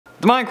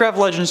The Minecraft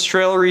Legends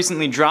trailer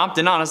recently dropped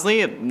and honestly,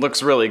 it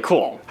looks really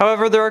cool.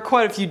 However, there are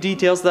quite a few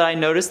details that I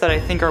noticed that I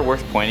think are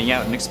worth pointing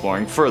out and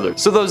exploring further.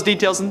 So those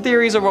details and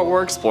theories are what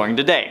we're exploring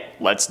today.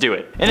 Let's do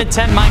it. In It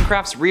 10,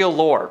 Minecraft's real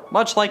lore.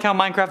 Much like how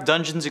Minecraft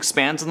Dungeons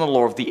expands on the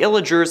lore of the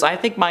Illagers, I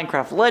think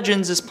Minecraft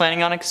Legends is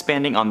planning on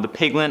expanding on the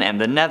piglin and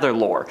the Nether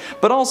lore,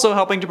 but also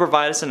helping to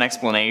provide us an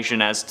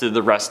explanation as to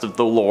the rest of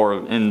the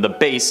lore in the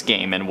base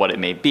game and what it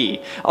may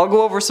be. I'll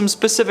go over some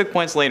specific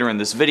points later in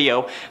this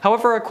video.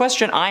 However, a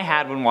question I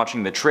had when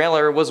watching the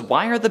trailer was,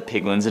 why are the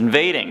piglins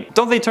invading?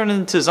 Don't they turn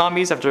into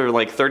zombies after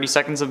like 30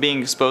 seconds of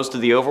being exposed to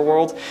the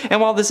overworld?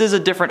 And while this is a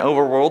different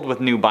overworld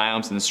with new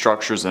biomes and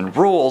structures and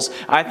rules,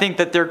 I think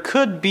that there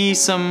could be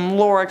some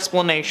lore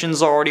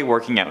explanations already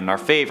working out in our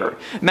favor.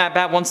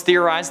 MatBat once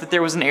theorized that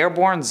there was an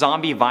airborne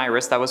zombie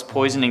virus that was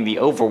poisoning the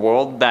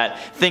overworld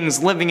that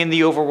things living in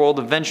the overworld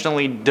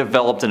eventually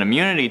developed an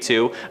immunity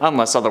to,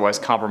 unless otherwise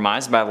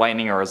compromised by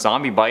lightning or a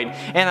zombie bite,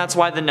 and that's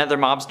why the Nether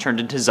mobs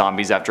turned into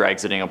zombies after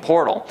exiting a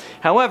portal.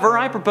 However,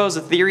 I propose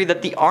a theory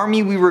that the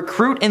army we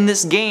recruit in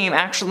this game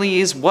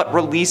actually is what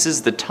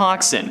releases the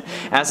toxin,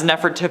 as an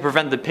effort to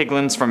prevent the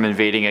piglins from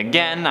invading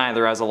again,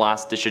 either as a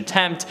last-ditch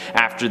attempt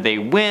after they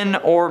win,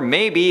 or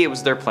maybe it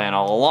was their plan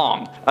all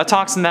along. A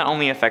toxin that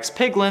only affects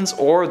piglins,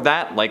 or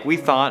that, like we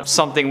thought,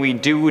 something we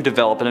do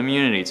develop an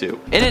immunity to.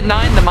 In It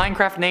 9, the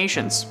Minecraft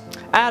Nations.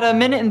 At a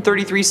minute and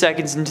 33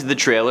 seconds into the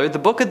trailer, the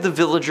book of the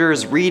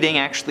villagers reading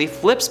actually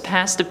flips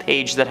past a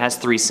page that has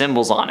 3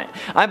 symbols on it.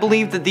 I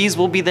believe that these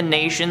will be the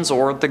nations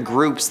or the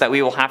groups that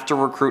we will have to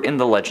recruit in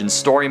the Legends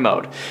story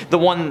mode. The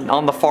one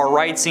on the far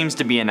right seems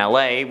to be an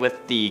LA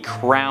with the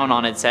crown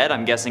on its head.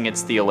 I'm guessing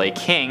it's the LA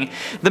King.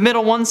 The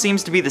middle one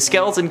seems to be the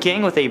Skeleton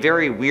King with a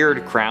very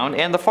weird crown,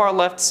 and the far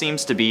left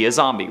seems to be a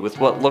zombie with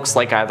what looks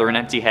like either an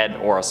empty head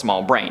or a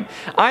small brain.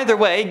 Either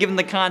way, given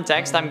the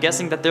context, I'm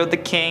guessing that they're the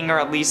king, or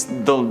at least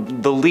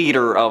the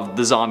leader of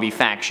the zombie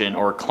faction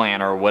or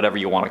clan or whatever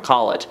you want to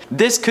call it.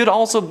 This could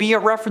also be a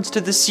reference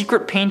to the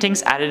secret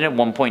paintings added in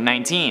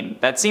 1.19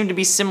 that seem to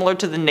be similar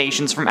to the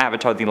nations from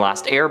Avatar: The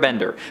Last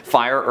Airbender,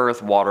 fire,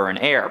 earth, water, and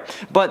air,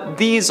 but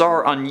these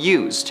are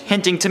unused,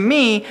 hinting to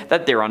me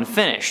that they're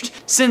unfinished,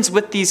 since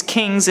with these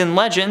kings in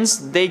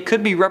Legends, they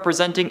could be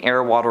representing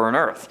air, water, and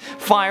earth.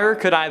 Fire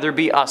could either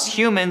be us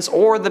humans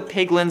or the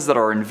piglins that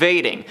are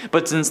invading,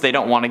 but since they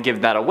don't want to give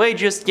that away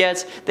just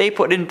yet, they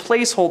put in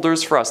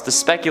placeholders for us to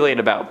speculate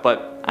about,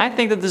 but I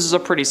think that this is a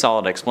pretty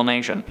solid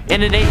explanation.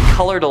 In It 8,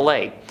 colored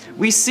allay.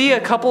 We see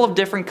a couple of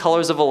different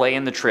colors of allay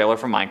in the trailer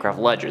for Minecraft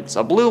Legends.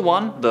 A blue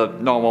one, the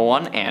normal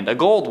one, and a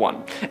gold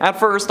one. At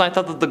first, I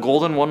thought that the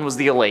golden one was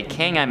the LA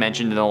King I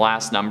mentioned in the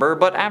last number,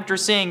 but after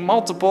seeing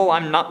multiple,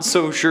 I'm not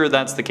so sure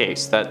that's the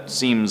case. That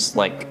seems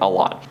like a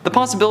lot. The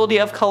possibility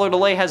of colored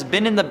allay has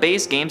been in the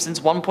base game since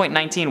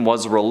 1.19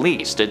 was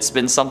released. It's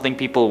been something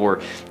people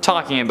were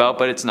talking about,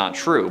 but it's not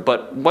true.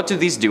 But what do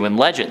these do in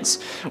Legends?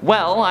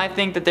 Well, I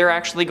think that they're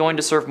actually going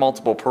to serve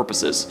multiple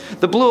purposes.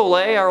 The blue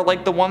allay are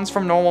like the ones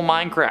from normal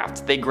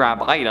Minecraft. They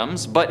grab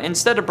items, but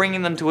instead of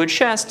bringing them to a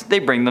chest, they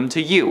bring them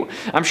to you.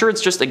 I'm sure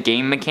it's just a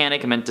game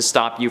mechanic meant to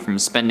stop you from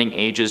spending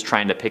ages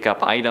trying to pick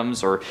up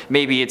items, or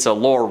maybe it's a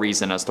lore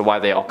reason as to why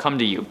they all come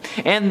to you.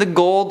 And the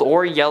gold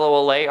or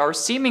yellow allay are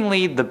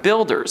seemingly the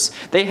builders.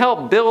 They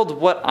help build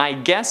what I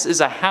guess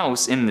is a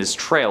house in this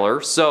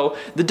trailer, so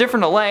the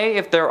different allay,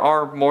 if there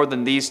are more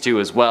than these two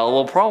as well,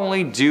 will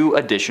probably do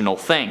additional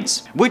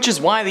things. Which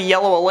is why the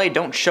yellow allay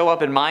don't show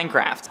up in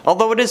Minecraft,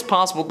 although it is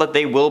possible that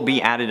they will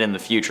be added in the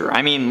future.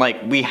 I mean,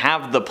 like, we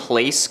have the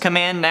place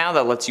command now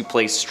that lets you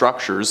place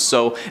structures,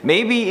 so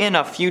maybe in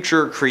a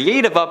future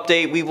creative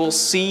update we will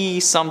see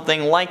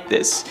something like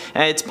this.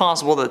 And it's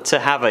possible that to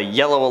have a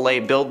yellow allay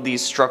build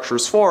these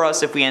structures for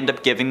us if we end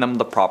up giving them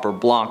the proper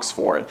blocks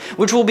for it,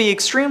 which will be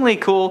extremely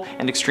cool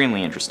and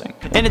extremely interesting.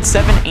 And it's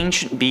 7,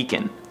 Ancient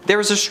Beacon. There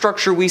is a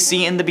structure we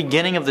see in the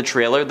beginning of the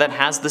trailer that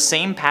has the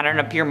same pattern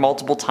appear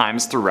multiple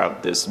times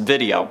throughout this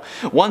video.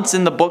 Once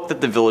in the book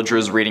that the villager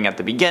is reading at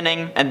the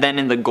beginning, and then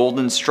in the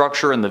golden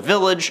structure in the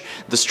village,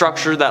 the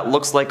structure that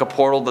looks like a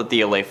portal that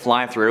the LA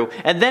fly through,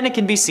 and then it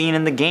can be seen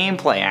in the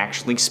gameplay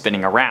actually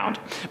spinning around.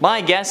 My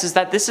guess is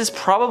that this is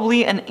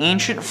probably an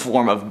ancient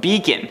form of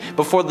beacon,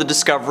 before the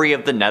discovery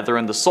of the Nether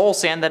and the soul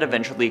sand that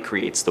eventually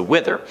creates the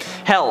Wither.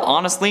 Hell,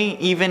 honestly,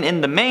 even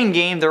in the main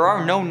game there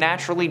are no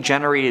naturally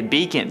generated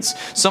beacons,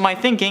 so my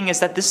thinking is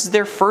that this is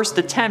their first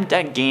attempt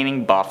at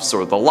gaining buffs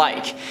or the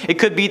like. It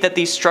could be that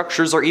these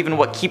structures are even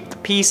what keep the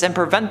peace and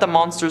prevent the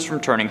monsters from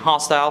turning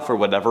hostile for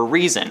whatever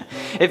reason.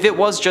 If it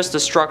was just a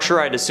structure,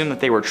 I'd assume that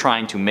they were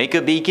trying to make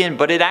a beacon,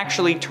 but it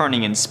actually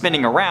turning and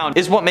spinning around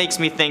is what makes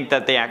me think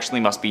that they actually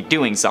must be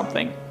doing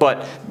something.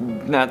 But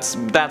that's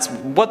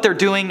what they're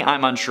doing,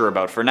 I'm unsure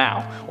about for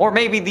now. Or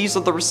maybe these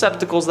are the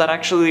receptacles that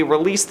actually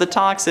release the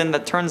toxin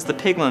that turns the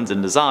piglins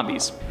into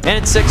zombies.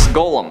 And it's 6,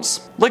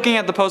 golems. Looking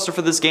at the poster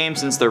for this game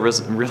since since there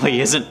really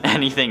isn't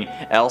anything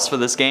else for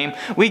this game,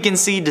 we can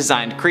see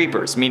designed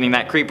creepers, meaning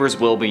that creepers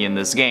will be in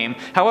this game.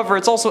 However,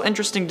 it's also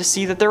interesting to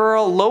see that there are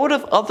a load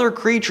of other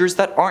creatures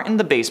that aren't in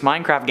the base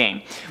Minecraft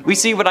game. We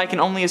see what I can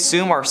only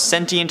assume are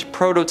sentient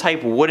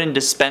prototype wooden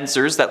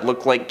dispensers that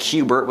look like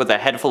Cubert with a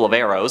head full of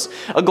arrows,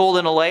 a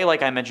golden allay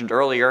like I mentioned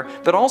earlier,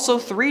 but also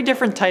 3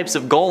 different types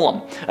of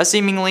golem, a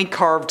seemingly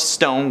carved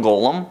stone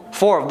golem,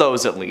 4 of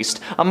those at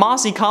least, a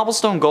mossy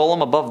cobblestone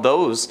golem above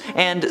those,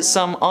 and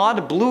some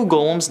odd blue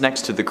golems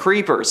next to the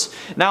creepers.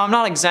 Now I'm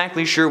not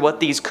exactly sure what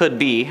these could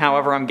be,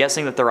 however I'm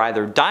guessing that they're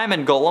either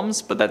diamond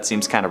golems, but that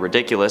seems kind of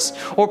ridiculous,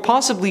 or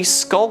possibly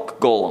skulk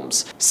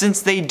golems,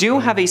 since they do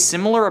have a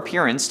similar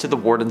appearance to the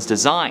warden's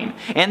design,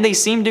 and they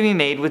seem to be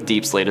made with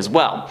deep slate as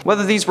well.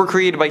 Whether these were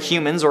created by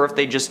humans or if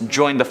they just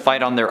joined the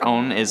fight on their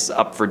own is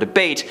up for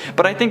debate,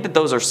 but I think that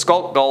those are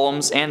skulk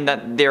golems and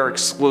that they're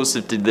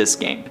exclusive to this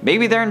game.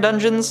 Maybe they're in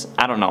dungeons?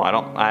 I don't know,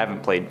 I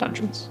haven't played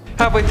dungeons.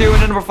 Halfway through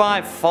into number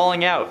 5,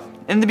 Falling Out.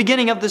 In the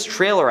beginning of this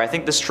trailer, I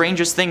think the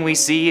strangest thing we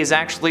see is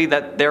actually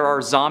that there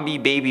are zombie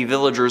baby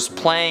villagers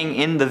playing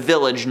in the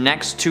village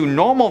next to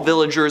normal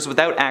villagers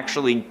without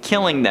actually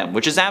killing them,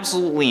 which is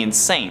absolutely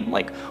insane.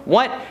 Like,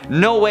 what?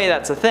 No way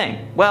that's a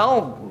thing.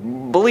 Well,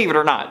 believe it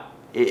or not,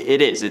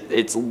 it is.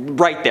 It's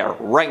right there,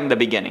 right in the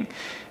beginning.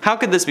 How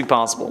could this be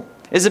possible?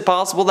 Is it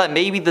possible that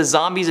maybe the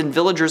zombies and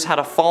villagers had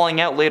a falling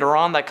out later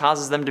on that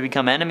causes them to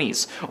become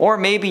enemies? Or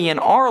maybe in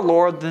our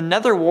lore, the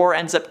Nether War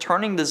ends up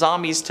turning the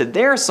zombies to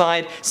their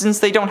side since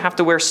they don't have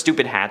to wear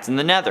stupid hats in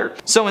the Nether.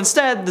 So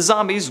instead, the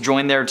zombies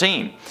join their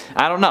team.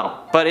 I don't know,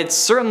 but it's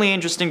certainly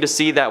interesting to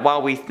see that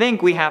while we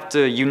think we have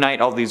to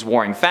unite all these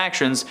warring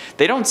factions,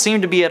 they don't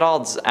seem to be at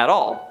odds at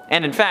all.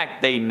 And in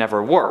fact, they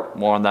never were.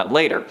 More on that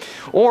later.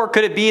 Or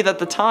could it be that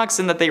the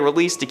toxin that they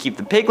released to keep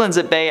the piglins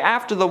at bay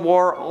after the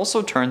war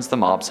also turns the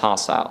mobs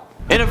hostile?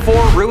 In at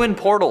 4, ruined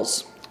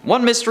portals.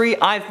 One mystery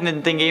I've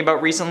been thinking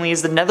about recently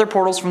is the nether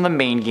portals from the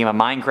main game of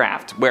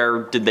Minecraft.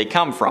 Where did they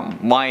come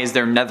from? Why is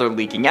there nether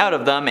leaking out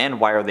of them, and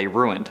why are they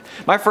ruined?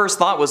 My first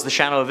thought was the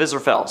Shadow of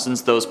Israfel,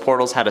 since those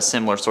portals had a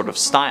similar sort of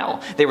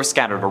style. They were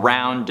scattered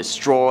around,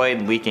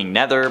 destroyed, leaking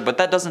nether, but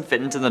that doesn't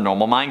fit into the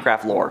normal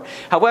Minecraft lore.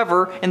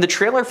 However, in the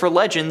trailer for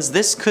Legends,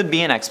 this could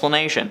be an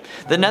explanation.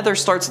 The nether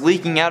starts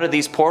leaking out of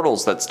these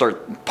portals that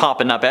start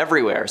popping up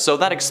everywhere, so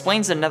that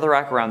explains the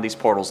netherrack around these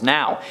portals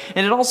now,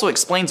 and it also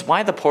explains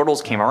why the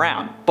portals came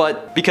around.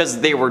 But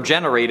because they were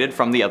generated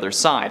from the other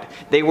side.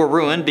 They were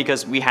ruined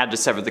because we had to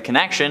sever the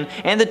connection,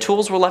 and the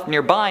tools were left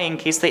nearby in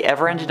case they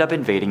ever ended up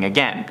invading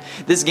again.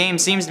 This game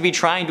seems to be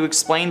trying to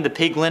explain the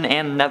piglin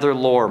and nether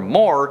lore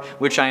more,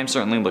 which I am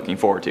certainly looking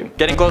forward to.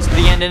 Getting close to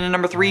the end, and in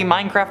number 3,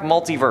 Minecraft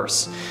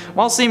Multiverse.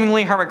 While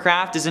seemingly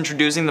Hermitcraft is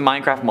introducing the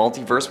Minecraft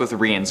Multiverse with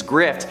Rian's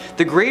Grift,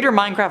 the greater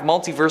Minecraft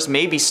Multiverse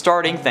may be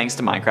starting thanks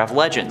to Minecraft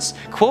Legends.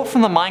 Quote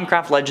from the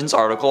Minecraft Legends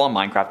article on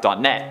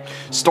Minecraft.net.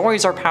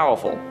 Stories are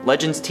powerful.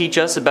 Legends teach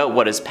us about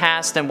what is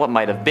past and what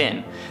might have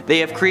been. They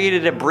have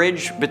created a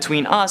bridge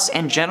between us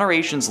and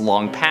generations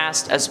long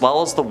past as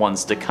well as the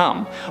ones to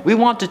come. We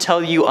want to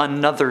tell you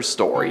another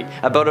story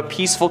about a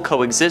peaceful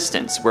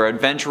coexistence where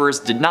adventurers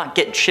did not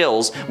get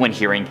chills when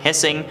hearing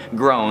hissing,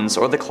 groans,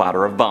 or the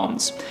clatter of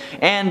bones.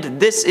 And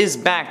this is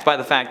backed by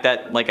the fact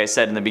that, like I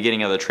said in the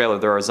beginning of the trailer,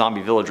 there are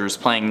zombie villagers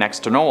playing next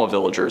to normal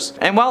villagers.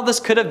 And while this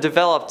could have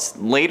developed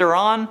later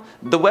on,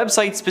 the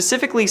website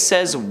specifically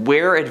says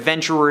where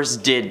adventurers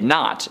did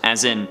not,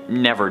 as in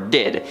never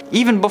did,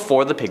 even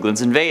before the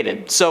piglins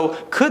invaded. So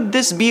could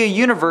this be a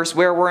universe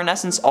where we're in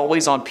essence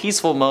always on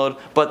peaceful mode,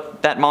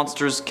 but that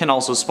monsters can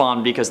also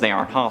spawn because they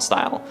aren't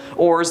hostile?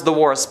 Or is the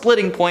war a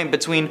splitting point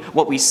between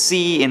what we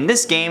see in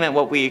this game and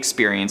what we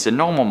experience in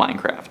normal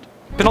Minecraft?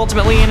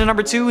 Penultimately, in at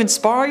number 2,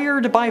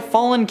 inspired by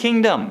Fallen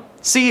Kingdom.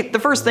 See, the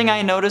first thing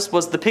I noticed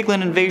was the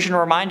piglin invasion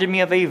reminded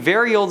me of a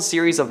very old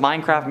series of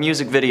Minecraft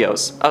music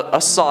videos,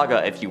 a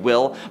saga if you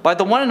will, by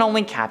the one and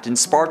only Captain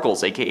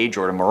Sparkles, aka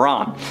Jordan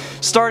Moran.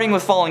 Starting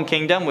with Fallen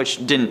Kingdom,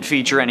 which didn't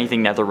feature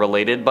anything nether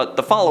related, but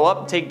the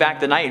follow-up, Take Back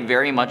the Night,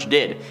 very much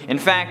did. In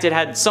fact, it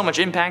had so much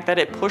impact that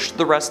it pushed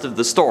the rest of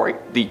the story.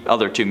 The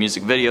other 2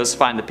 music videos,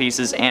 Find the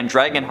Pieces and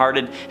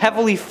Dragonhearted,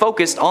 heavily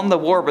focused on the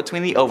war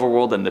between the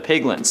Overworld and the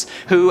piglins,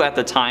 who at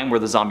the time were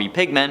the zombie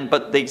pigmen,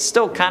 but they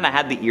still kinda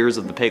had the ears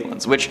of the piglins,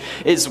 which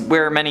is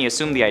where many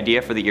assume the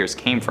idea for the ears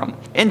came from.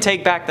 In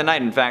Take Back the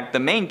Night, in fact, the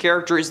main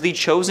character is the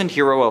chosen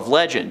hero of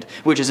legend,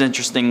 which is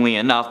interestingly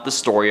enough the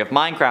story of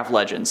Minecraft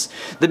Legends.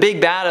 The big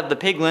bad of the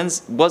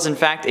piglins was in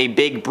fact a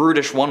big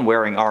brutish one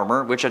wearing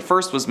armor, which at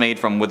first was made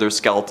from wither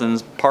skeleton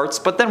parts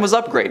but then was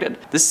upgraded.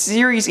 The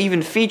series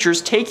even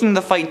features taking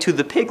the fight to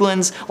the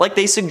piglins like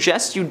they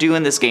suggest you do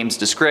in this game's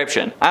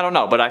description. I don't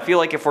know, but I feel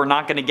like if we're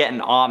not going to get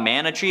an Aw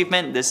Man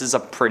achievement, this is a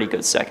pretty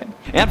good second.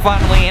 And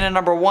finally, in at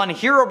number 1,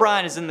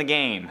 Herobrine is in the the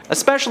game.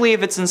 Especially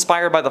if it's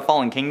inspired by the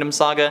Fallen Kingdom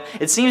saga,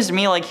 it seems to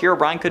me like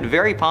herobrine could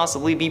very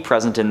possibly be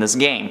present in this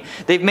game.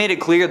 They've made it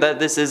clear that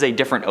this is a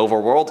different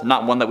overworld,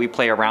 not one that we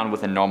play around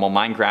with in normal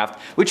Minecraft,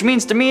 which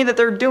means to me that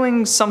they're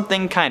doing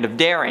something kind of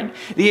daring.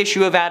 The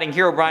issue of adding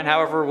herobrine,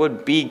 however,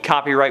 would be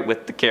copyright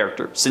with the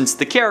character, since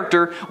the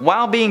character,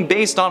 while being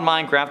based on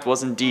Minecraft,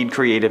 was indeed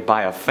created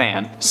by a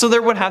fan. So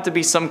there would have to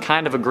be some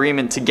kind of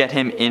agreement to get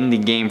him in the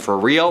game for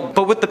real,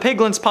 but with the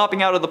piglins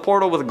popping out of the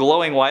portal with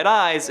glowing white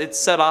eyes, it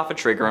set off a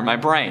trigger in my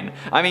brain.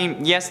 I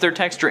mean, yes, their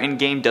texture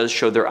in-game does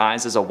show their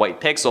eyes as a white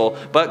pixel,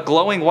 but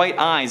glowing white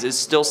eyes is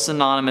still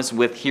synonymous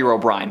with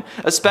herobrine,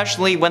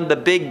 especially when the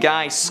big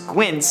guy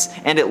squints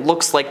and it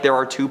looks like there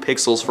are 2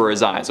 pixels for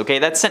his eyes, okay?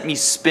 That sent me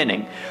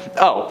spinning.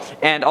 Oh,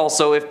 and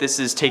also if this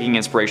is taking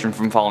inspiration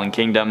from Fallen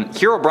Kingdom,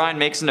 herobrine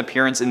makes an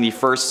appearance in the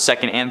first,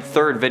 second, and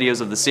third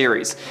videos of the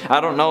series. I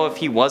don't know if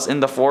he was in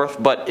the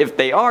 4th, but if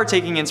they are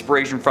taking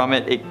inspiration from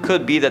it, it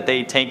could be that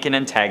they take an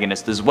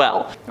antagonist as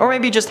well. Or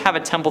maybe just have a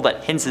temple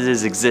that hints at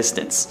his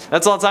existence.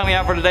 That's all the time we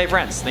have for today,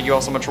 friends. Thank you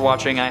all so much for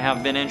watching. I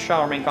have been in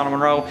Showerman Connor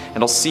Monroe,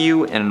 and I'll see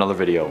you in another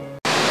video.